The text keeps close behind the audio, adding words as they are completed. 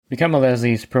Become a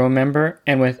Leslie's Pro member,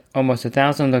 and with almost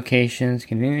 1,000 locations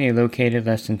conveniently located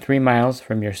less than 3 miles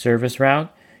from your service route,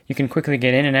 you can quickly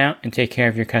get in and out and take care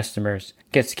of your customers.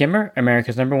 Get Skimmer,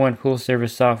 America's #1 pool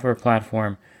service software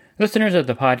platform. Listeners of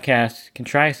the podcast can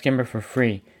try Skimmer for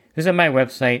free. Visit my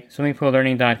website,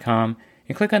 swimmingpoollearning.com,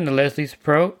 and click on the Leslie's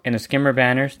Pro and the Skimmer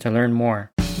banners to learn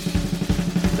more. The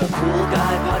Pool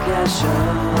Guy Podcast Show.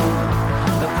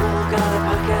 The Pool Guy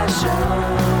Podcast Show.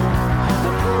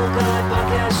 The Pool Guy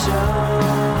Podcast Show.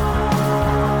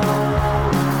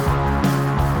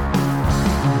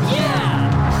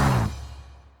 Yeah!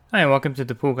 Hi, and welcome to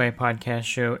the Pool Guy Podcast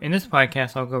Show. In this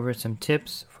podcast, I'll go over some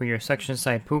tips for your suction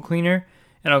side pool cleaner,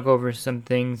 and I'll go over some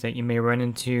things that you may run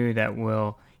into that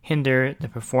will hinder the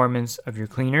performance of your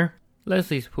cleaner.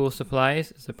 Leslie's Pool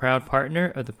Supplies is a proud partner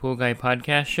of the Pool Guy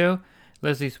Podcast Show.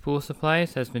 Leslie's Pool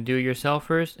Supplies has been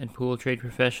do-it-yourselfers and pool trade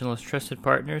professionals' trusted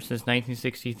partner since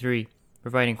 1963,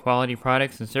 providing quality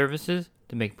products and services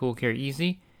to make pool care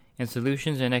easy and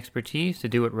solutions and expertise to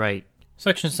do it right.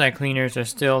 Suction side cleaners are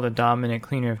still the dominant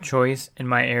cleaner of choice in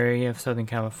my area of Southern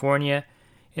California,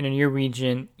 and in your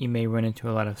region, you may run into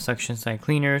a lot of suction side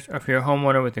cleaners, or if you're a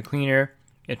homeowner with a cleaner,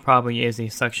 it probably is a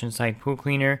suction side pool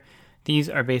cleaner. These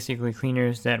are basically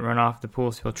cleaners that run off the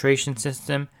pool's filtration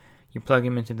system. You plug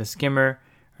them into the skimmer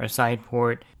or side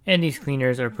port, and these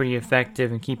cleaners are pretty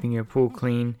effective in keeping your pool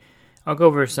clean. I'll go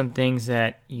over some things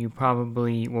that you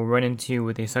probably will run into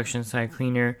with a suction side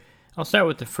cleaner. I'll start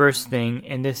with the first thing,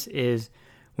 and this is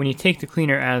when you take the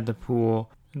cleaner out of the pool,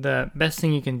 the best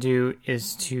thing you can do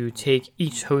is to take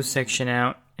each hose section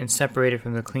out and separate it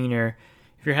from the cleaner.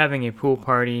 If you're having a pool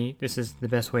party, this is the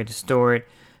best way to store it.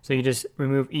 So you just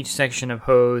remove each section of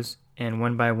hose, and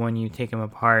one by one you take them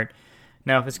apart.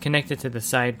 Now if it's connected to the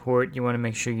side port, you want to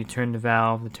make sure you turn the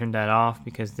valve to turn that off,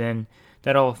 because then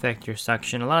that'll affect your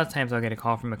suction. A lot of times I'll get a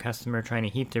call from a customer trying to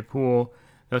heat their pool.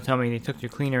 They'll tell me they took their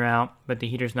cleaner out, but the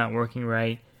heater's not working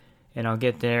right. And I'll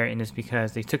get there, and it's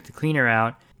because they took the cleaner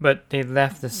out, but they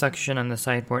left the suction on the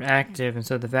side port active, and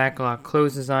so the vac lock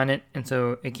closes on it, and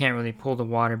so it can't really pull the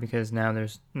water because now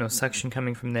there's no suction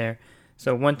coming from there.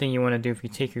 So one thing you want to do if you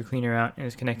take your cleaner out and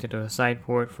it's connected to a side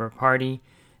port for a party,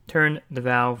 turn the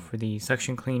valve for the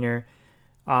suction cleaner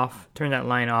off, turn that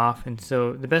line off. And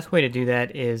so the best way to do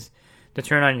that is to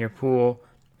turn on your pool,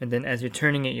 and then as you're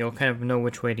turning it, you'll kind of know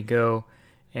which way to go.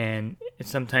 And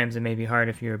sometimes it may be hard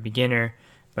if you're a beginner,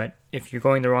 but if you're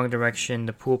going the wrong direction,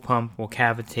 the pool pump will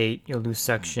cavitate, you'll lose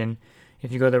suction.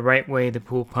 If you go the right way, the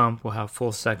pool pump will have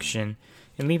full suction.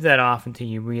 And leave that off until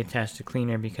you reattach the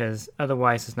cleaner, because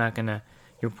otherwise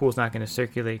your pool's not going to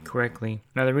circulate correctly.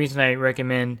 Now the reason I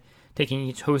recommend taking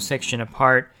each hose section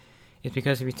apart is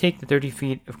because if you take the 30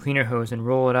 feet of cleaner hose and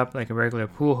roll it up like a regular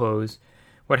pool hose,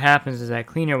 what happens is that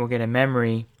cleaner will get a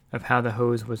memory of how the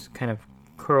hose was kind of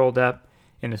curled up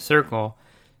in a circle.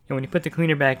 And when you put the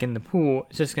cleaner back in the pool,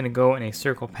 it's just going to go in a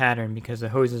circle pattern because the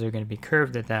hoses are going to be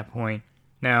curved at that point.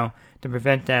 Now, to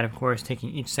prevent that, of course, taking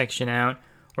each section out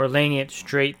or laying it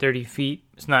straight 30 feet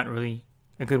is not really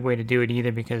a good way to do it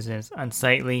either, because it's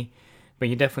unsightly. But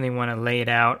you definitely want to lay it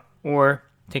out or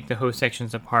take the hose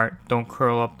sections apart. Don't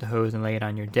curl up the hose and lay it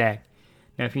on your deck.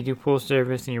 Now, if you do pool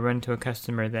service and you run into a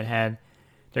customer that had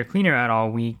their cleaner out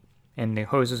all week and the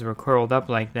hoses were curled up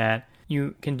like that,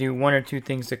 you can do one or two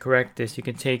things to correct this. You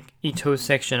can take each hose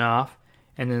section off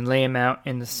and then lay them out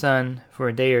in the sun for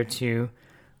a day or two,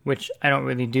 which I don't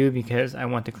really do because I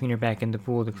want the cleaner back in the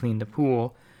pool to clean the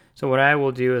pool. So what I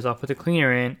will do is I'll put the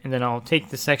cleaner in, and then I'll take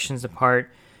the sections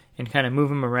apart and kind of move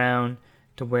them around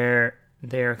to where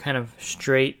they're kind of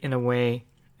straight in a way,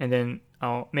 and then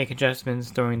I'll make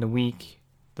adjustments during the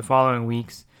following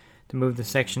weeks, to move the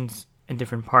sections in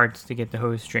different parts to get the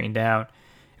hose straightened out.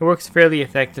 It works fairly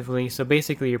effectively. So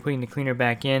basically you're putting the cleaner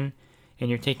back in and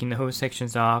you're taking the hose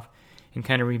sections off and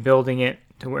kind of rebuilding it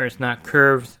to where it's not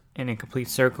curved in a complete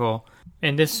circle.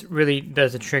 And this really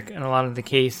does a trick in a lot of the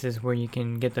cases where you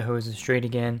can get the hoses straight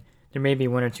again. There may be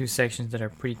one or two sections that are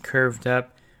pretty curved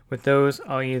up. With those,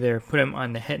 I'll either put them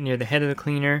on the head, near the head of the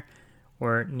cleaner,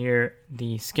 or near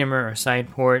the skimmer or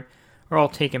side port, or I'll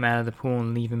take them out of the pool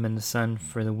and leave them in the sun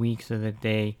for the week so that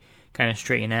they kind of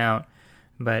straighten out.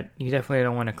 But you definitely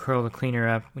don't want to curl the cleaner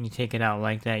up when you take it out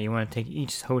like that. You want to take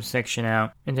each hose section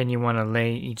out, and then you want to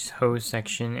lay each hose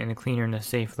section and the cleaner in a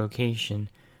safe location.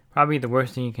 Probably the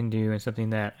worst thing you can do, and something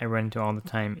that I run into all the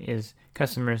time, is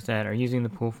customers that are using the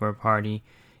pool for a party,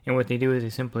 and what they do is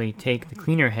they simply take the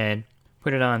cleaner head,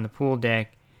 put it on the pool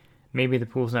deck. Maybe the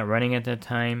pool's not running at that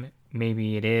time,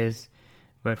 maybe it is,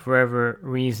 but for whatever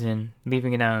reason,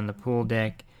 leaving it out on the pool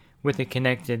deck with it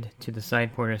connected to the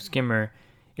side port or skimmer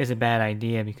is a bad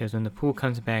idea, because when the pool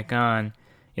comes back on,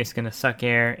 it's going to suck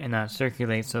air and not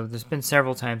circulate. So there's been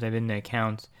several times I've been to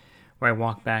accounts where I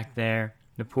walk back there,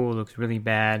 the pool looks really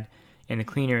bad, and the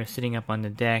cleaner is sitting up on the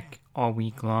deck all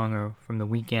week long or from the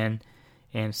weekend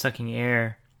and sucking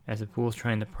air as the pool's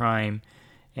trying to prime.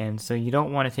 And so you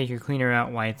don't want to take your cleaner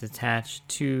out while it's attached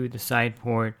to the side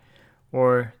port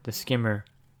or the skimmer.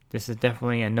 This is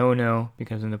definitely a no-no,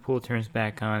 because when the pool turns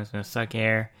back on, it's going to suck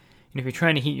air. And if you're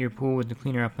trying to heat your pool with the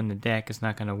cleaner up on the deck, it's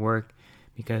not going to work,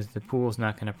 because the pool's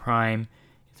not going to prime.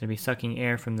 It's going to be sucking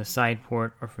air from the side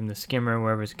port or from the skimmer,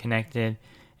 wherever it's connected,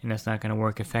 and that's not going to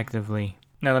work effectively.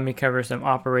 Now let me cover some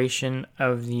operation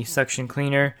of the suction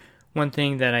cleaner. One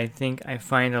thing that I think I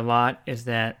find a lot is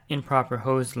that improper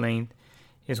hose length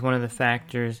is one of the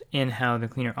factors in how the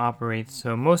cleaner operates.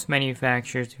 So most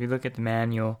manufacturers, if you look at the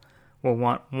manual, will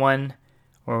want one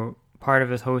or part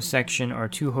of a hose section or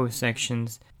two hose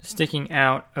sections sticking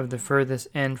out of the furthest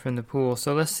end from the pool.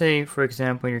 So let's say, for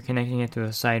example, you're connecting it to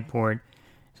a side port.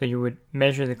 So you would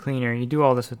measure the cleaner. You do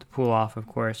all this with the pool off, of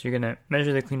course. You're going to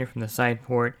measure the cleaner from the side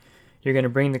port. You're going to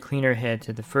bring the cleaner head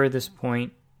to the furthest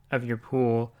point of your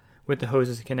pool with the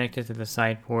hoses connected to the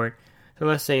side port. So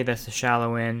let's say that's the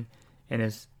shallow end and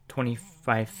it's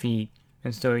 25 feet.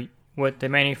 And so what the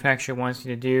manufacturer wants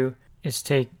you to do is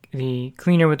take the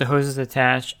cleaner with the hoses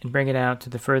attached and bring it out to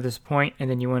the furthest point, and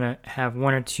then you want to have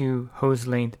one or two hose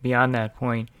length beyond that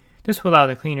point. This will allow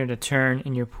the cleaner to turn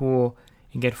in your pool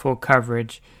and get full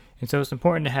coverage. And so it's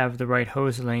important to have the right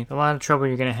hose length. A lot of trouble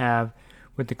you're going to have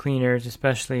with the cleaners,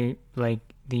 especially like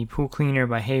the pool cleaner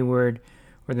by Hayward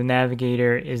or the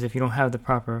Navigator, is if you don't have the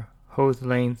proper hose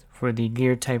length for the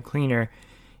gear type cleaner,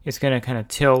 it's going to kind of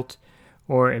tilt,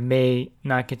 or it may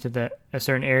not get to a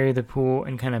certain area of the pool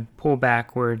and kind of pull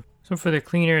backward. So for the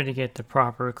cleaner to get the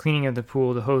proper cleaning of the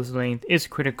pool, the hose length is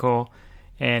critical.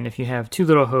 And if you have too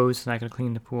little hose, it's not going to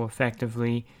clean the pool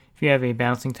effectively. If you have a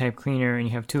bouncing type cleaner and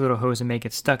you have too little hose, and may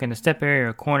get stuck in the step area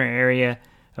or corner area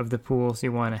of the pool, so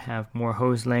you want to have more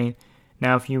hose length.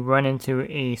 Now if you run into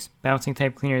a bouncing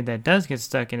type cleaner that does get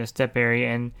stuck in a step area,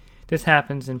 and this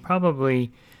happens in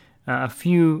probably a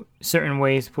few certain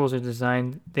ways pools are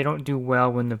designed, they don't do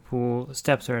well when the pool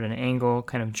steps are at an angle,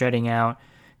 kind of jutting out.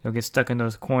 They'll get stuck in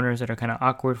those corners that are kind of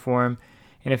awkward for them.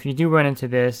 And if you do run into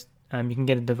this, you can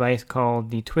get a device called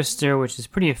the twister, which is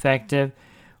pretty effective.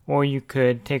 Or you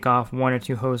could take off one or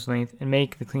two hose length and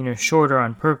make the cleaner shorter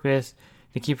on purpose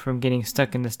to keep from getting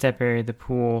stuck in the step area of the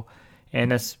pool.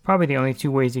 And that's probably the only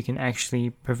two ways you can actually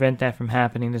prevent that from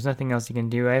happening. There's nothing else you can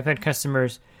do. I've had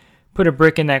customers put a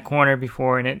brick in that corner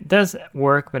before, and it does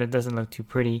work, but it doesn't look too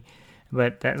pretty.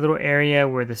 But that little area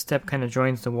where the step kind of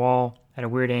joins the wall at a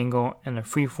weird angle, and a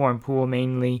free-form pool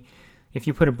mainly, if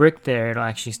you put a brick there, it'll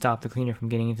actually stop the cleaner from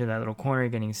getting into that little corner,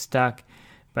 getting stuck.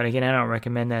 But again, I don't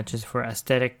recommend that just for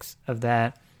aesthetics of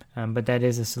that. But that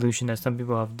is a solution that some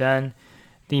people have done.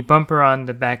 The bumper on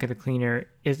the back of the cleaner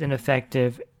is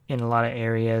ineffective in a lot of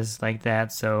areas like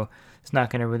that, so it's not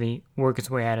going to really work its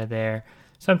way out of there.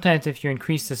 Sometimes if you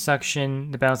increase the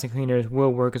suction, the bouncing cleaners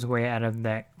will work its way out of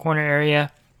that corner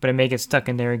area, but it may get stuck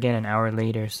in there again an hour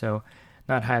later, so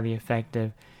not highly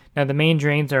effective. Now the main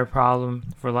drains are a problem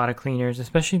for a lot of cleaners,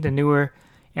 especially the newer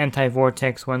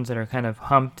anti-vortex ones that are kind of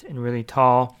humped and really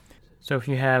tall. So if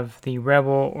you have the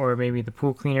Rebel or maybe the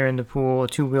pool cleaner in the pool, a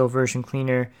two-wheel version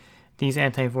cleaner, these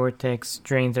anti-vortex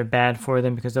drains are bad for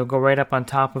them because they'll go right up on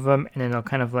top of them and then they'll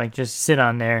kind of like just sit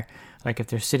on there, like if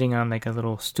they're sitting on like a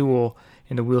little stool,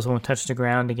 and the wheels won't touch the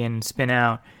ground again and spin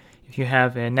out. If you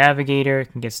have a Navigator,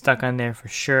 it can get stuck on there for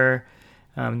sure.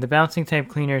 The bouncing type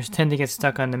cleaners tend to get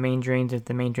stuck on the main drains if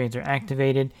the main drains are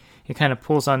activated. It kind of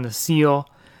pulls on the seal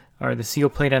or the seal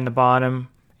plate on the bottom,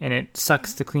 and it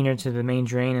sucks the cleaner to the main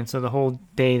drain. And so the whole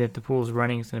day that the pool is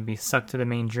running is going to be sucked to the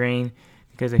main drain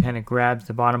because it kind of grabs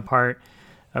the bottom part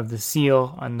of the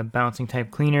seal on the bouncing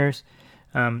type cleaners.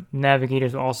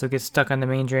 Navigators will also get stuck on the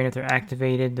main drain if they're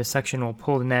activated. The suction will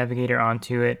pull the Navigator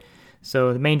onto it.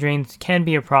 So the main drains can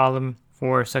be a problem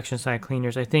for suction side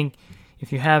cleaners. I think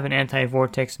if you have an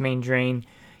anti-vortex main drain,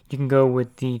 you can go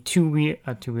with the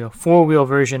four-wheel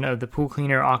version of the pool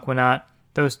cleaner Aquanaut.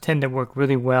 Those tend to work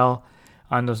really well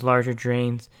on those larger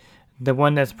drains. The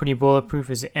one that's pretty bulletproof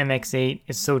is the MX8.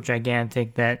 It's so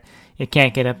gigantic that it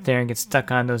can't get up there and get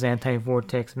stuck on those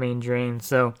anti-vortex main drains.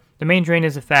 So the main drain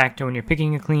is a factor when you're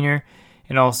picking a cleaner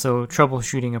and also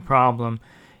troubleshooting a problem.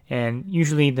 And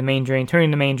usually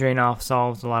turning the main drain off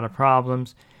solves a lot of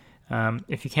problems.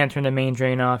 If you can't turn the main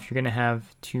drain off, you're going to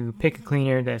have to pick a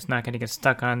cleaner that's not going to get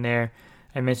stuck on there.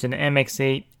 I mentioned the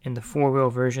MX8 and the four-wheel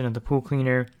version of the pool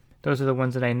cleaner. Those are the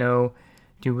ones that I know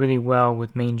do really well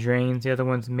with main drains. The other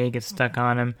ones may get stuck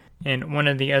on them. And one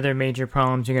of the other major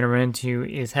problems you're going to run into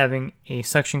is having a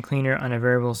suction cleaner on a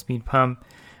variable speed pump.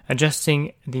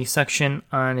 Adjusting the suction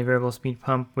on a variable speed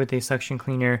pump with a suction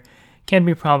cleaner can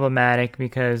be problematic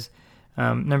because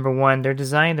number one, they're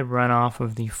designed to run off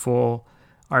of the full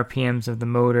RPMs of the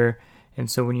motor, and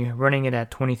so when you're running it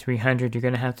at 2300, you're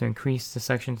going to have to increase the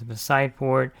suction to the side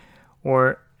port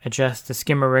or adjust the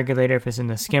skimmer regulator if it's in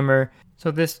the skimmer. So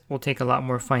this will take a lot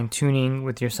more fine tuning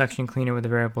with your suction cleaner with a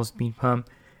variable speed pump,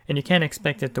 and you can't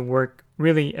expect it to work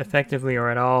really effectively or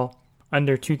at all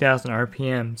under 2000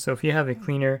 RPM. So if you have a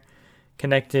cleaner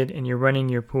connected and you're running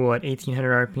your pool at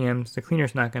 1800 RPMs, the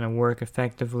cleaner's not going to work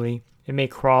effectively. It may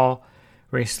crawl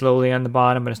very slowly on the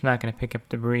bottom, but it's not going to pick up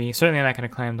debris. Certainly not going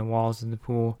to climb the walls of the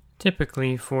pool.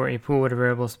 Typically, for a pool with a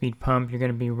variable speed pump, you're going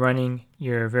to be running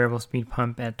your variable speed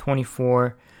pump at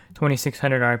 2600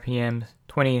 RPMs,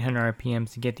 2800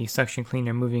 RPMs to get the suction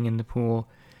cleaner moving in the pool.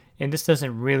 And this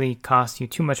doesn't really cost you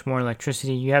too much more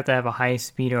electricity. You have to have a high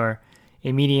speed or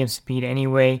a medium speed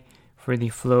anyway for the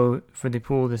flow for the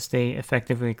pool to stay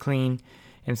effectively clean.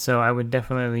 And so I would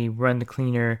definitely run the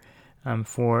cleaner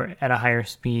at a higher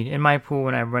speed. In my pool,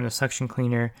 when I run a suction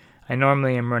cleaner, I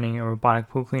normally am running a robotic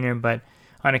pool cleaner, but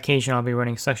on occasion I'll be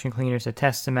running suction cleaners to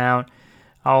test them out.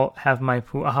 I'll have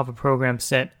a program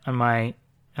set on my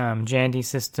Jandy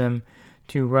system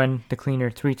to run the cleaner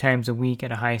 3 times a week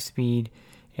at a high speed,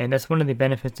 and that's one of the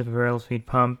benefits of a variable speed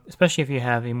pump, especially if you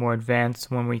have a more advanced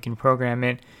one where you can program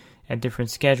it at different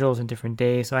schedules and different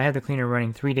days. So I have the cleaner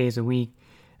running 3 days a week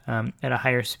at a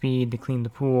higher speed to clean the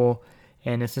pool,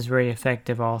 and this is very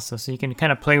effective also. So you can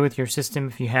kind of play with your system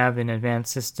if you have an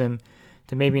advanced system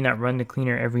to maybe not run the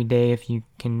cleaner every day. If you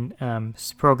can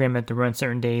program it to run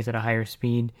certain days at a higher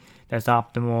speed, that's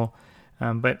optimal.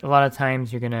 But a lot of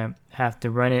times you're going to have to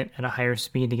run it at a higher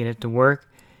speed to get it to work.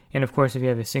 And of course, if you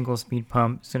have a single speed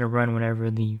pump, it's going to run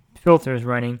whenever the filter is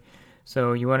running.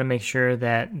 So you want to make sure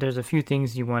that there's a few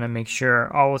things you want to make sure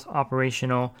are always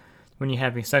operational. When you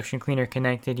have a suction cleaner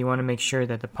connected, you want to make sure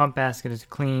that the pump basket is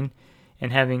clean,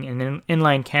 and having an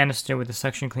inline canister with a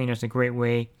suction cleaner is a great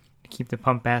way to keep the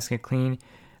pump basket clean.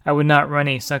 I would not run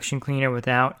a suction cleaner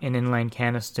without an inline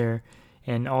canister,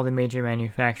 and all the major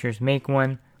manufacturers make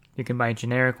one. You can buy a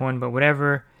generic one, but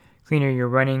whatever suction cleaner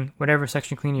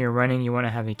you're running, you want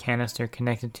to have a canister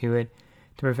connected to it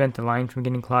to prevent the line from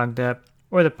getting clogged up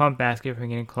or the pump basket from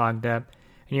getting clogged up.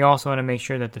 And you also want to make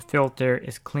sure that the filter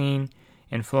is clean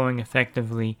and flowing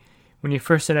effectively. When you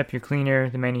first set up your cleaner,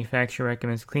 the manufacturer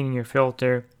recommends cleaning your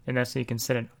filter, and that's so you can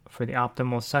set it for the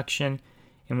optimal suction.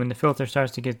 And when the filter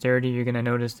starts to get dirty, you're going to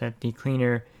notice that the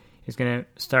cleaner is going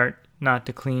to start not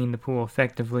to clean the pool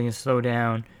effectively and slow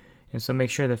down. And so make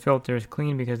sure the filter is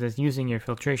clean, because it's using your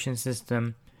filtration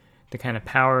system to kind of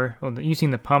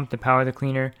using the pump to power the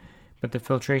cleaner, but the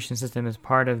filtration system is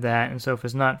part of that. And so if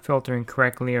it's not filtering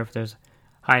correctly, or if there's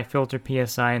high filter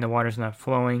PSI and the water's not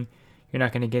flowing, you're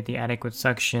not going to get the adequate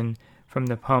suction from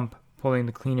the pump pulling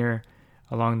the cleaner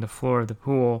along the floor of the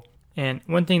pool. And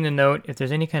one thing to note, if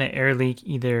there's any kind of air leak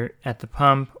either at the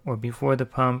pump or before the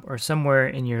pump or somewhere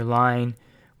in your line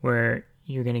where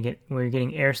you're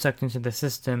getting air sucked into the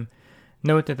system,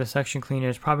 note that the suction cleaner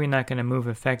is probably not going to move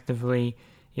effectively.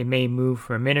 It may move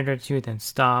for a minute or two, then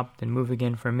stop, then move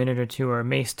again for a minute or two, or it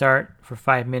may start for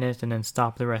 5 minutes and then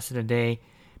stop the rest of the day,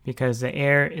 because the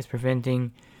air is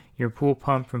preventing your pool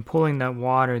pump from pulling that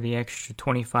water the extra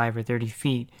 25 or 30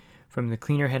 feet from the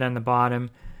cleaner head on the bottom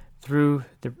through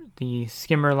the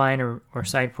skimmer line or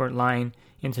side port line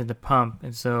into the pump.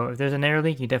 And so if there's an air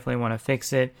leak, you definitely want to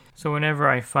fix it. So whenever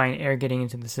I find air getting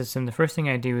into the system, the first thing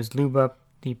I do is lube up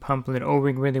the pump lid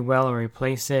O-ring really well or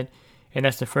replace it, and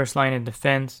that's the first line of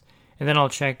defense. And then I'll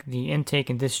check the intake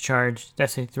and discharge.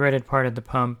 That's a threaded part of the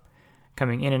pump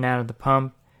coming in and out of the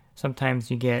pump.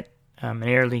 Sometimes you get an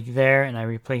air leak there, and I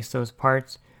replace those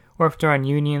parts. Or if they're on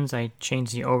unions, I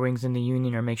change the O-rings in the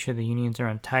union or make sure the unions are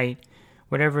on tight.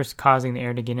 Whatever is causing the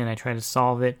air to get in, I try to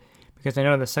solve it, because I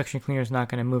know the suction cleaner is not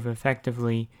going to move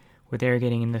effectively with air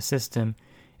getting in the system.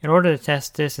 In order to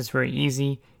test this, it's very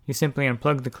easy. You simply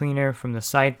unplug the cleaner from the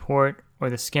side port or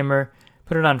the skimmer,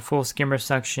 put it on full skimmer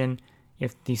suction.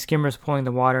 If the skimmer is pulling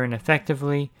the water in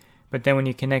effectively, but then when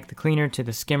you connect the cleaner to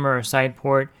the skimmer or side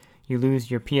port, you lose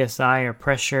your PSI or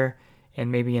pressure,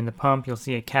 and maybe in the pump you'll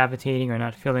see it cavitating or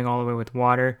not filling all the way with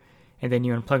water, and then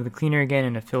you unplug the cleaner again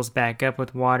and it fills back up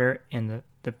with water and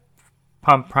the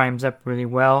pump primes up really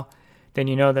well, then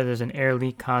you know that there's an air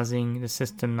leak causing the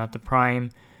system not to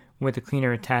prime with the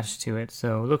cleaner attached to it.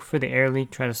 So look for the air leak,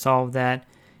 try to solve that,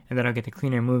 and that'll get the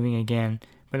cleaner moving again.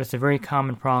 But it's a very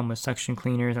common problem with suction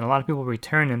cleaners, and a lot of people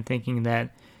return them thinking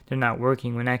that they're not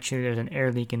working when actually there's an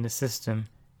air leak in the system.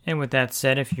 And with that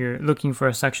said, if you're looking for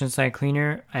a suction side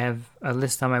cleaner, I have a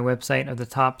list on my website of the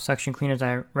top suction cleaners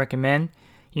I recommend.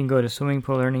 You can go to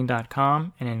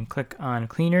swimmingpoollearning.com and then click on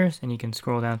cleaners, and you can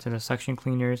scroll down to the suction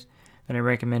cleaners that I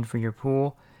recommend for your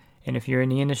pool. And if you're in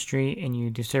the industry and you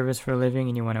do service for a living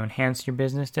and you want to enhance your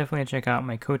business, definitely check out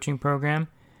my coaching program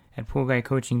at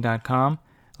poolguycoaching.com.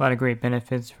 A lot of great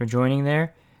benefits for joining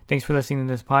there. Thanks for listening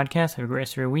to this podcast. Have a great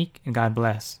rest of your week, and God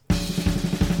bless.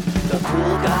 The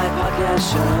Pool Guy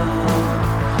Podcast Show.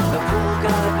 The Pool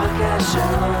Guy Podcast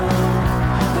Show.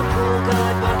 The Pool Guy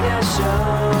Podcast Show.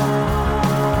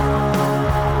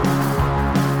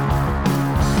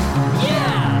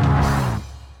 Yeah!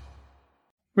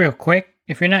 Real quick,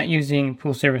 if you're not using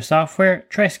pool service software,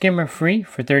 try Skimmer free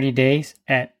for 30 days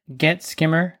at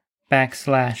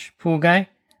getskimmer.com/poolguy.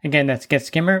 Again, that's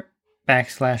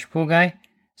getskimmer.com/poolguy.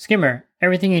 Skimmer,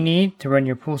 everything you need to run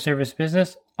your pool service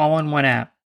business all in one app.